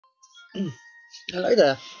Hello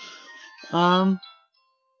there. Um,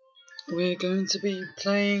 we're going to be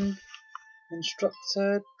playing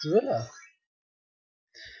Instructor Driller.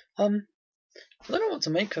 I don't know what to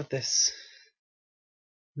make of this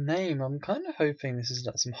name. I'm kind of hoping this is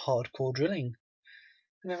like some hardcore drilling.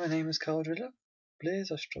 My name is Carl Driller.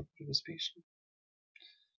 Please, I struggle with speech.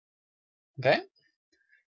 Okay.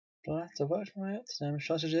 Do I have to work my way up? Today I'm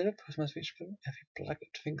Instructor Driller because my speech every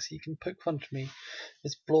blackguard thinks he can poke fun at me.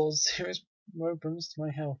 This blows serious problems to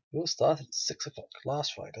my health. We all started at 6 o'clock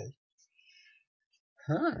last Friday.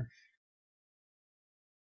 Huh.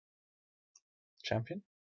 Champion?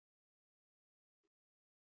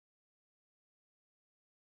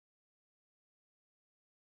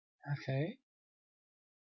 Okay.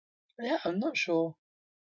 Yeah, I'm not sure.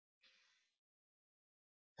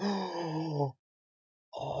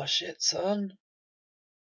 Oh shit, son.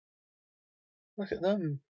 Look at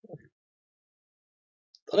them.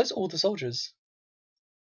 Are those all the soldiers?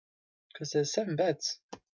 Because there's 7 beds.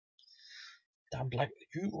 Damn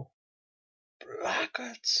you.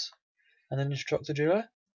 Blackguards. And then Instructor Driller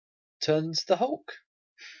turns into the Hulk.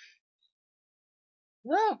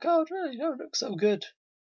 No, God, really, you don't look so good.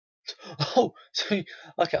 Oh, sorry.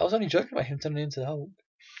 Okay, I was only joking about him turning into the Hulk.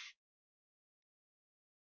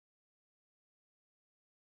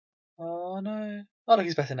 Oh no. Oh look,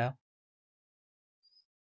 he's better now.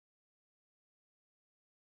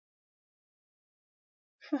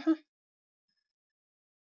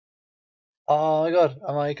 Oh my god,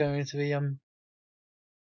 am I going to be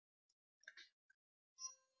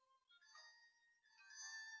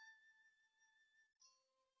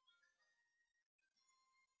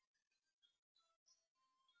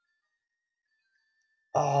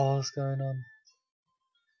Oh, what's going on?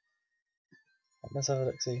 Let's have a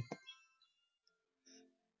look see.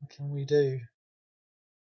 What can we do?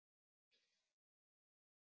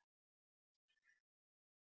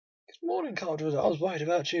 Good morning, Carl Driller. I was worried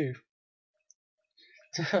about you.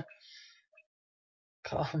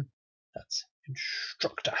 Calm. That's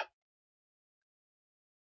Instructor.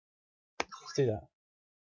 Let's do that.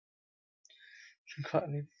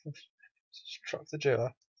 Instructor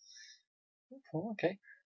Driller. Oh, okay.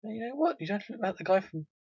 You know what? You don't look like the guy from.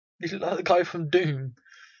 You look like the guy from Doom.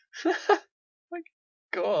 My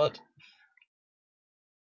God.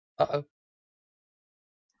 Uh oh.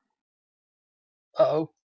 Uh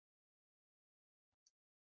oh.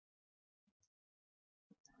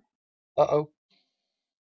 Uh oh.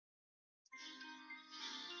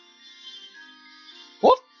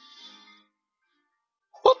 What?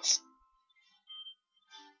 What?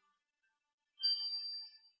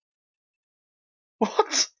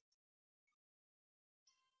 What?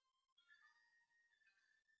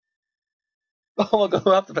 Oh my God!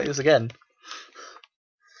 We'll have to play this again.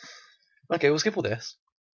 Okay, we'll skip all this.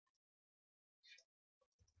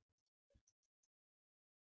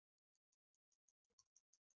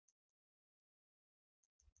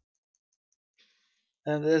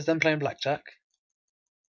 And there's them playing blackjack.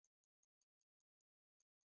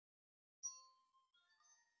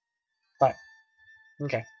 Right.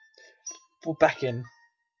 Okay. We're back in.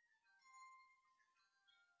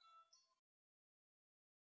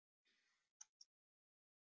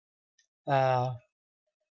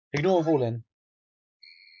 Ignore falling.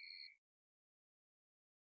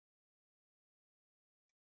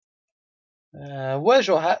 Where's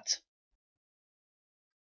your hat?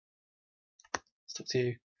 Let's talk to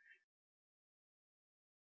you.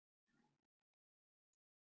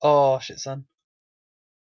 Oh shit, son.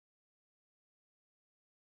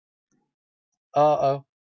 Uh oh.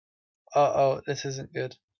 Uh oh. This isn't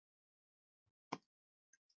good.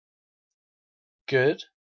 Good.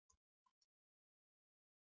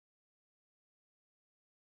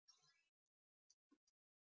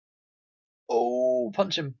 Oh,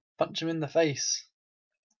 punch him. Punch him in the face.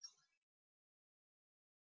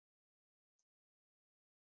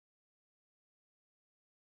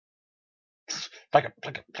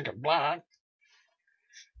 Blah.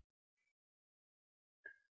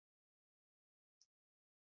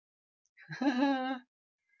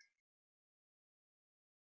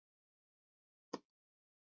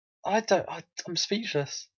 I'm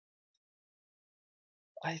speechless.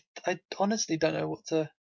 I honestly don't know what to.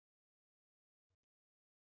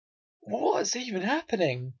 What's even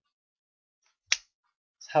happening?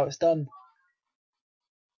 It's how it's done.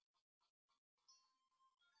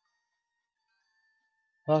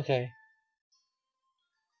 Okay.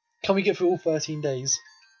 Can we get through all 13 days?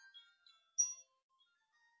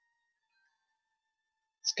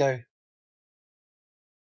 Let's go.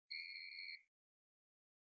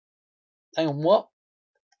 Hang on, what?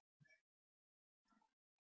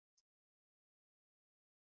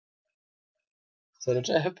 So the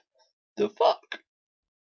Jeb. The fuck?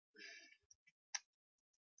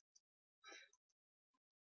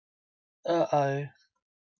 Uh-oh.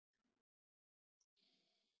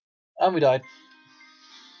 And we died.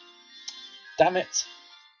 Damn it.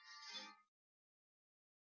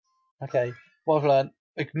 Okay, what I've learned.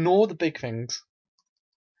 Ignore the big things.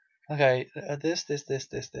 Okay, this.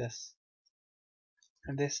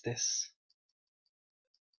 And this. This.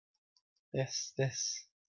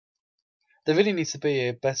 There really needs to be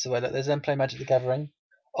a better way. Like, there's then play Magic the Gathering.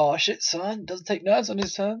 Oh shit, son! Doesn't take nerves on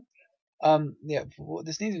his turn. Yeah.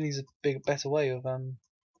 This needs a better way of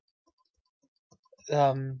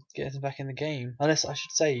getting him back in the game. Unless I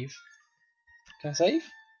should save. Can I save?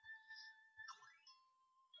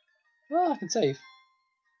 Oh, I can save.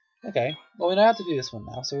 Okay. Well, we know how to do this one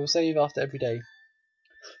now, so we'll save after every day,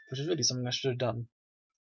 which is really something I should have done.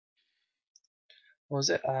 What was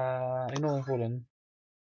it? Ignore and fallen.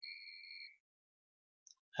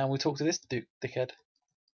 And we talk to this dickhead.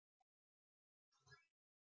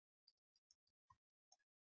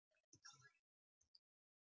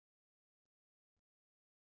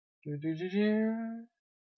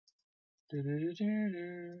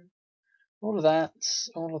 All of that.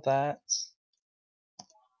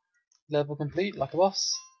 Level complete, like a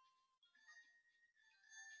boss.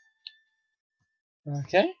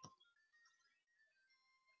 Okay.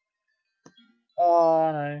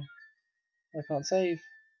 Oh no, I can't save.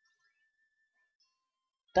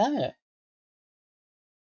 Damn it.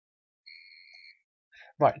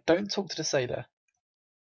 Right, don't talk to the sailor.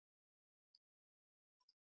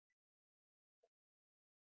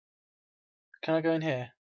 Can I go in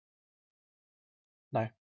here? No.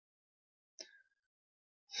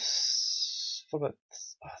 What about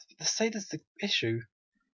the sailor's the issue?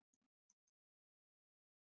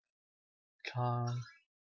 Can't.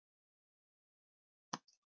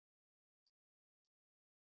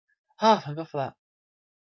 Ah, thank God for that.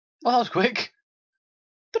 Well, that was quick.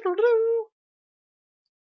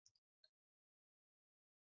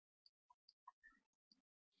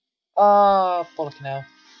 Ah, bollocking hell.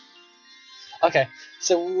 Okay,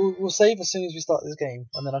 so we'll save as soon as we start this game,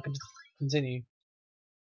 and then I can just continue.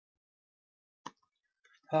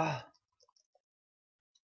 Ah.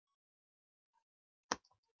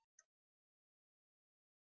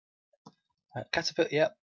 Right, catapult,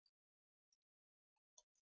 yep.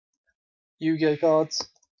 Yu-Gi-Oh cards.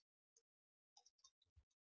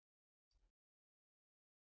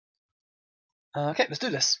 Okay, let's do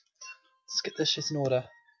this. Let's get this shit in order.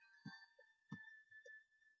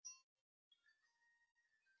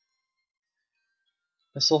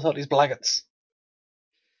 Let's sort out these blaggards.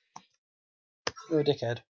 You're a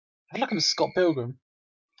dickhead. I feel like I'm Scott Pilgrim.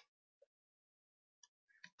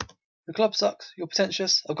 The club sucks. You're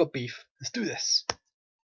pretentious. I've got beef. Let's do this.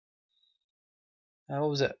 What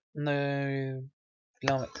was it? No.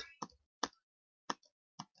 Damn it.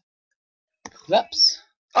 Collapse.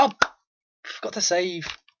 Oh! Forgot to save.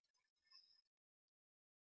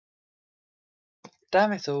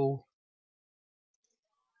 Damn it all.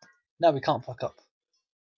 Now we can't fuck up.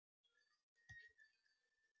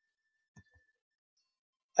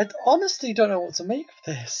 I honestly don't know what to make of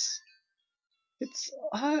this. It's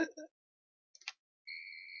I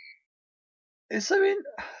mean,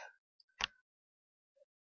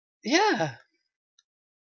 yeah.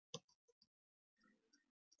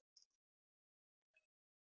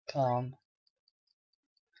 Calm.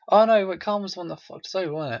 Oh no, wait, Calm was the one that fucked us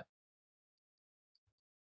over, wasn't it?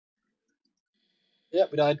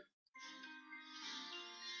 Yep, we died.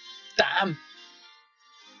 Damn.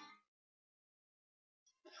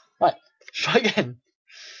 Right, try again.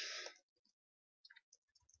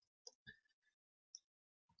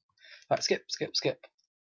 Right, skip.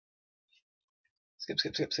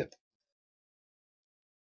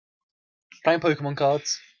 Playing Pokemon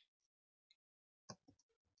cards.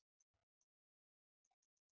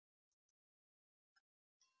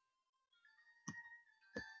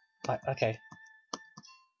 Right, okay.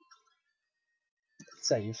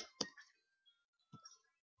 Save.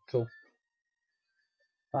 Cool.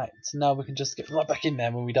 Right, so now we can just get right back in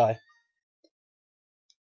there when we die.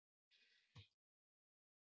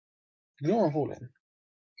 Ignore and fall in.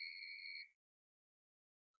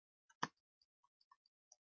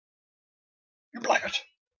 You blackguard!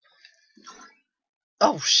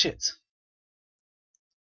 Oh shit!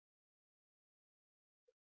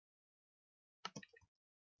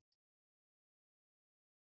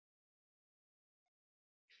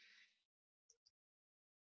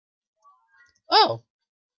 Oh!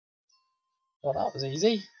 Well, that was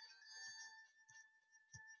easy.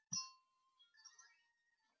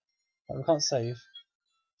 Right, we can't save.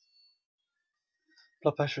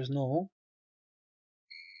 Blood pressure is normal.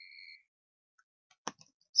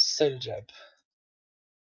 Sailor jab.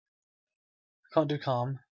 Can't do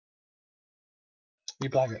calm. You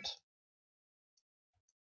blaggard.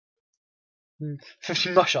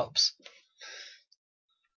 50 mush-ups.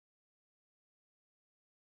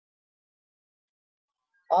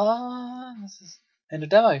 This is end of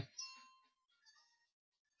demo.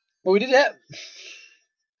 Well, we did it.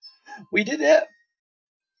 We did it.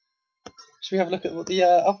 Should we have a look at what the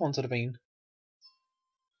other ones would have been?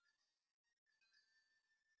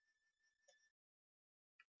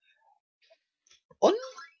 On.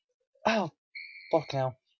 Oh, fuck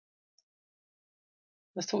now.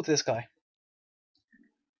 Let's talk to this guy.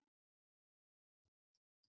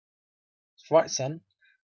 That's right, son.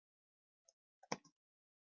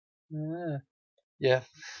 Yeah,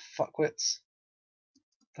 fuckwits.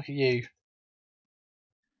 Look at you.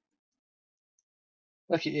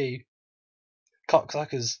 Look at you.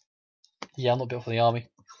 Cocksuckers. Yeah, I'm not built for the army.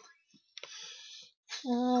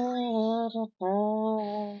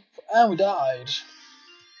 And we died.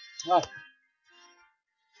 Right.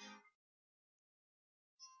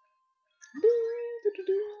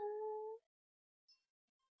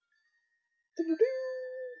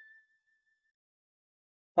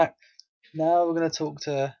 Right. Now we're going to talk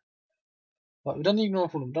to... Right, we've done the ignore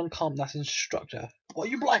problem. We've done calm. That's instructor. What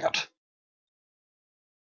are you blaggard?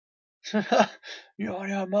 You and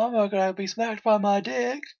your mum are going to be smacked by my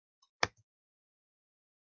dick.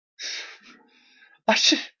 I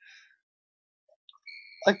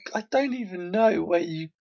don't even know where you...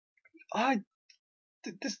 I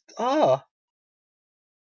did this... Right.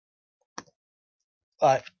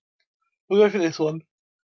 We'll go for this one.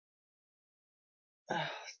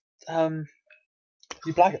 You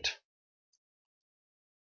blaggard.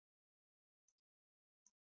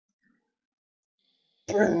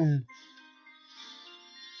 Boom.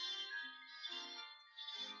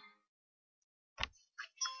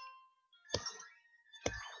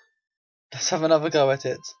 Let's have another go at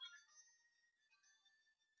it.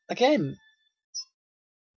 Again,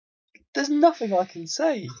 there's nothing I can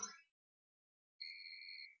say.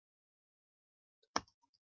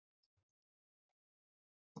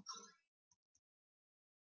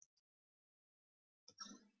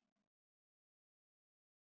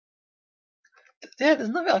 Yeah, there's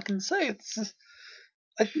nothing I can say.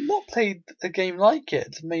 I've not played a game like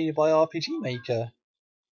it made by RPG Maker.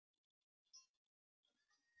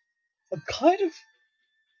 I'm kind of...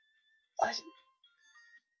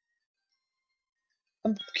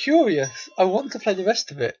 I'm curious. I want to play the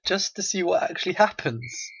rest of it just to see what actually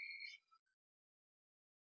happens.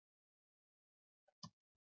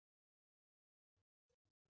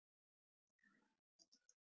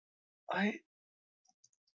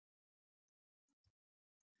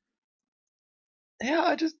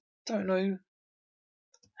 I just don't know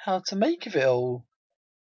how to make of it all.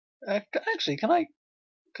 Actually, can I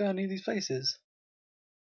go any of these places?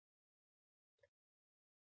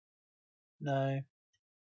 No.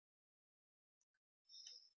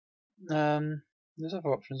 There's other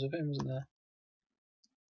options with him, isn't there?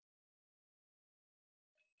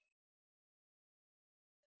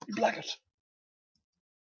 You blaggard.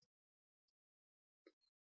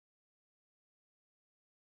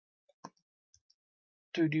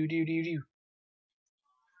 Do.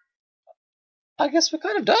 I guess we're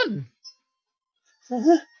kind of done.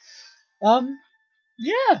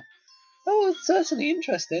 Yeah, that was certainly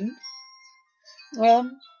interesting.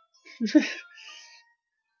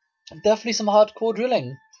 Definitely some hardcore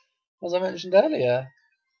drilling, as I mentioned earlier.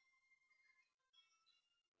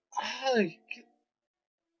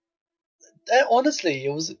 Honestly,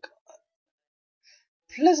 it was a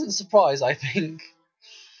pleasant surprise, I think.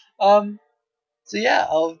 So yeah,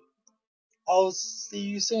 I'll see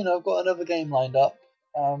you soon. I've got another game lined up.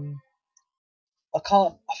 I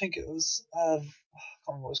think it was I can't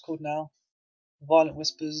remember what it's called now. Violent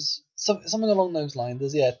Whispers, something along those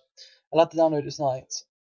lines. Yeah, I'll have to download it tonight.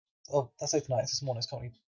 Oh, that's like tonight. It's this morning. It's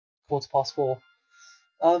currently 4:15.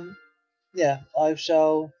 Yeah, I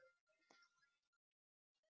shall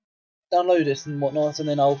download it and whatnot, and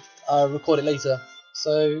then I'll record it later.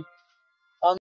 So